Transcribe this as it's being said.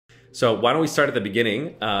So why don't we start at the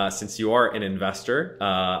beginning? Since you are an investor,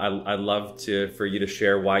 I'd love for you to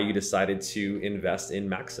share why you decided to invest in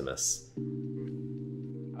Maximus.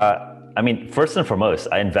 I mean, first and foremost,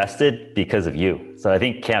 I invested because of you. So I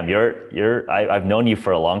think Cam, I've known you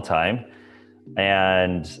for a long time,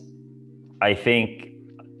 and I think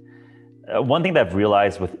one thing that I've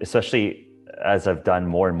realized especially as I've done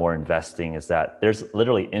more and more investing, is that there's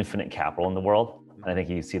literally infinite capital in the world. And I think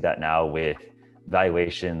you see that now with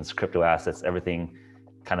valuations, crypto assets, everything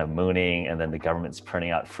kind of mooning, and then the government's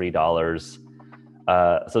printing out free dollars.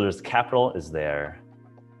 So there's capital is there.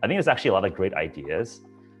 I think there's actually a lot of great ideas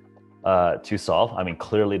to solve. I mean,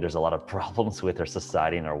 clearly there's a lot of problems with our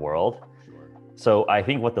society and our world. So I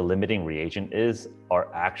think what the limiting reagent is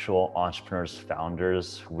are actual entrepreneurs,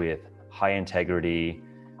 founders with high integrity,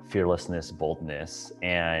 fearlessness, boldness,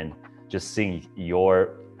 and just seeing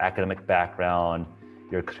your academic background,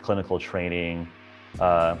 your clinical training,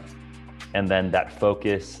 and then that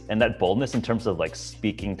focus and that boldness in terms of like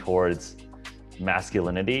speaking towards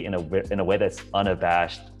masculinity in a way that's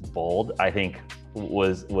unabashed, bold, I think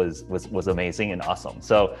was amazing and awesome.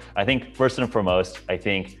 So I think first and foremost, I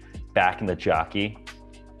think backing the jockey,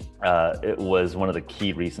 it was one of the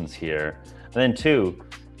key reasons here. And then two,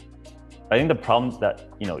 I think the problem that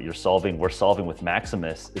we're solving with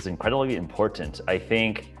Maximus is incredibly important. I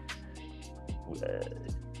think,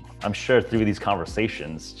 I'm sure through these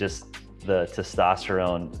conversations, just the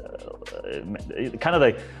testosterone, kind of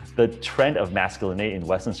like the trend of masculinity in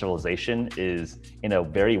Western civilization is in a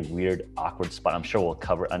very weird, awkward spot. I'm sure we'll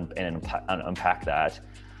cover and unpack that.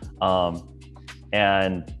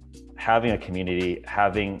 And having a community,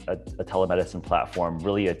 having a telemedicine platform,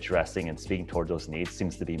 really addressing and speaking towards those needs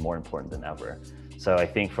seems to be more important than ever. So I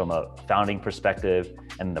think from a founding perspective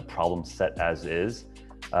and the problem set as is,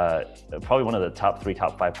 probably one of the top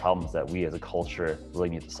 5 problems that we as a culture really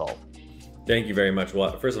need to solve. Thank you very much.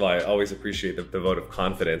 Well, first of all, I always appreciate the vote of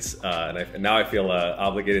confidence, and now I feel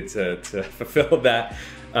obligated to fulfill that.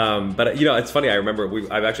 But it's funny. I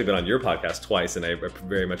remember I've actually been on your podcast twice, and I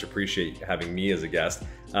very much appreciate having me as a guest.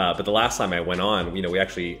 But the last time I went on, we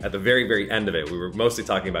actually at the very, very end of it, we were mostly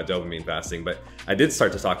talking about dopamine fasting, but I did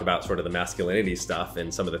start to talk about sort of the masculinity stuff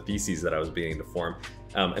and some of the theses that I was beginning to form.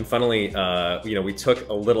 And funnily, we took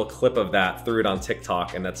a little clip of that, threw it on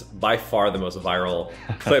TikTok, and that's by far the most viral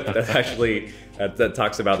clip that actually that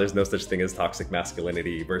talks about there's no such thing as toxic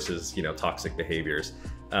masculinity versus toxic behaviors.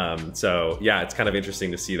 So yeah, it's kind of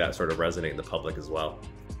interesting to see that sort of resonate in the public as well.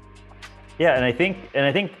 Yeah, and I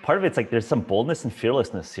think part of it's like there's some boldness and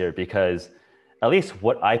fearlessness here, because at least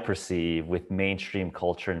what I perceive with mainstream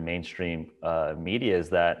culture and mainstream media is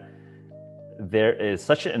that there is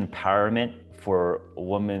such an empowerment for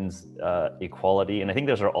women's equality, and I think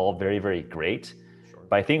those are all very, very great. Sure.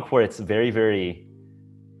 But I think where it's very, very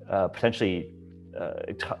potentially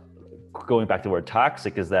going back to the word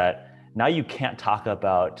toxic is that now you can't talk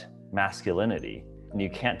about masculinity and you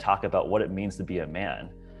can't talk about what it means to be a man.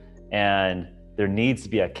 And there needs to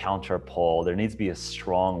be a counterpole. There needs to be a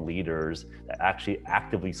strong leaders that actually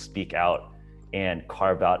actively speak out and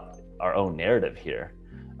carve out our own narrative here.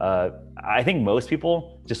 I think most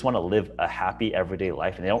people just want to live a happy everyday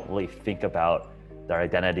life, and they don't really think about their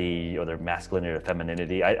identity or their masculinity or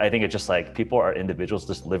femininity. I think it's just like people are individuals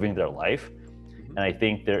just living their life. And I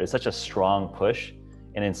think there is such a strong push,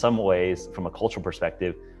 and in some ways, from a cultural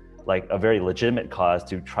perspective, like a very legitimate cause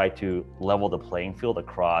to try to level the playing field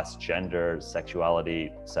across gender,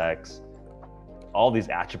 sexuality, sex, all these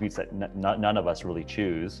attributes that none of us really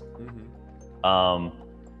choose. Mm-hmm.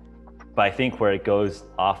 But I think where it goes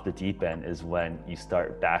off the deep end is when you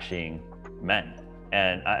start bashing men.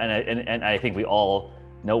 And I think we all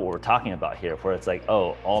know what we're talking about here, where it's like,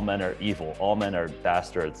 oh, all men are evil, all men are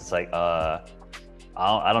bastards. It's like, I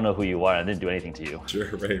don't know who you are. I didn't do anything to you. Sure,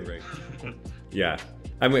 right. Yeah.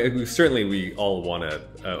 I mean, certainly we all want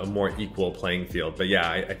a more equal playing field, but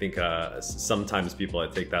yeah, I think sometimes people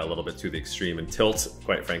take that a little bit to the extreme and tilt,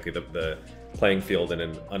 quite frankly, the playing field in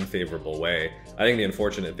an unfavorable way. I think the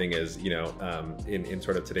unfortunate thing is, in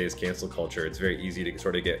sort of today's cancel culture, it's very easy to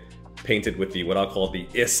sort of get painted with what I'll call the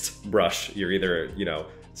ist brush. You're either,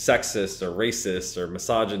 sexist or racist or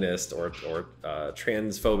misogynist or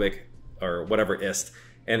transphobic or whatever ist.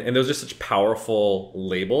 And those are such powerful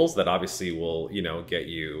labels that obviously will, get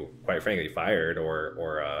you, quite frankly, fired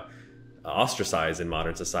or ostracized in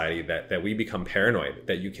modern society, that we become paranoid,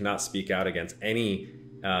 that you cannot speak out against any,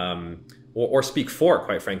 or speak for,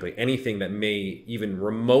 quite frankly, anything that may even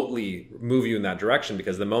remotely move you in that direction.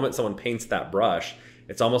 Because the moment someone paints that brush,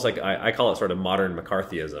 it's almost like, I call it sort of modern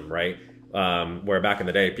McCarthyism, right? Where back in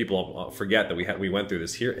the day, people forget that we went through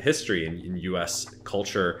this history in US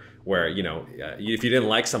culture where, you know, if you didn't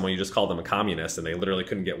like someone, you just called them a communist, and they literally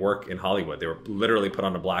couldn't get work in Hollywood. They were literally put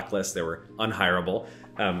on a blacklist. They were unhireable.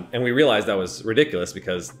 And we realized that was ridiculous,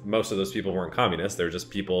 because most of those people weren't communists. They were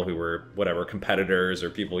just people who were whatever, competitors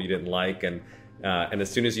or people you didn't like. And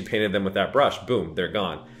as soon as you painted them with that brush, boom, they're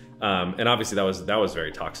gone. And obviously that was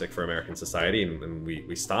very toxic for American society, and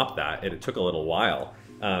we stopped that. It took a little while.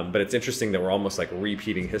 But it's interesting that we're almost like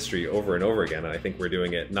repeating history over and over again. And I think we're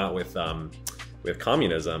doing it not with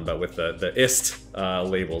communism, but with the IST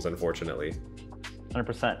labels, unfortunately.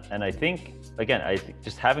 100%. And I think, again,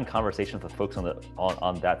 just having conversations with folks on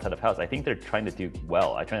that side of house, I think they're trying to do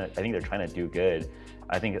well. I think they're trying to do good.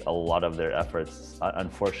 I think a lot of their efforts,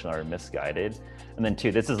 unfortunately, are misguided. And then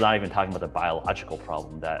two, this is not even talking about the biological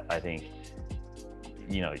problem that I think,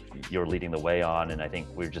 you know, you're leading the way on. And I think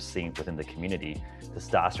we're just seeing within the community,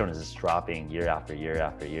 testosterone is just dropping year after year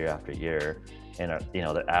after year after year. And you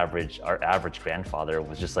know, our average grandfather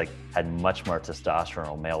was just like, had much more testosterone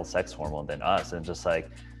or male sex hormone than us. And just like,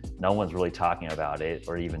 no one's really talking about it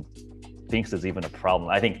or even thinks there's even a problem.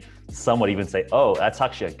 I think some would even say, oh, that's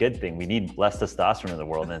actually a good thing. We need less testosterone in the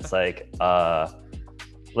world. And it's like,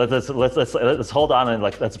 let's hold on and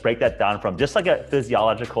let's break that down from just like a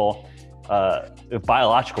physiological,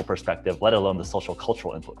 biological perspective, let alone the social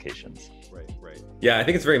cultural implications. Right. Yeah, I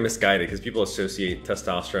think it's very misguided, because people associate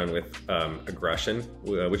testosterone with aggression,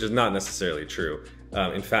 which is not necessarily true.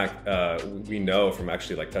 In fact, we know from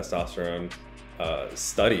actually like testosterone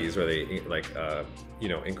studies where they you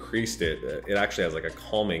know, increased it. It actually has like a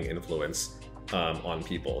calming influence on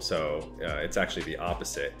people. So it's actually the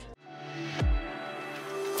opposite.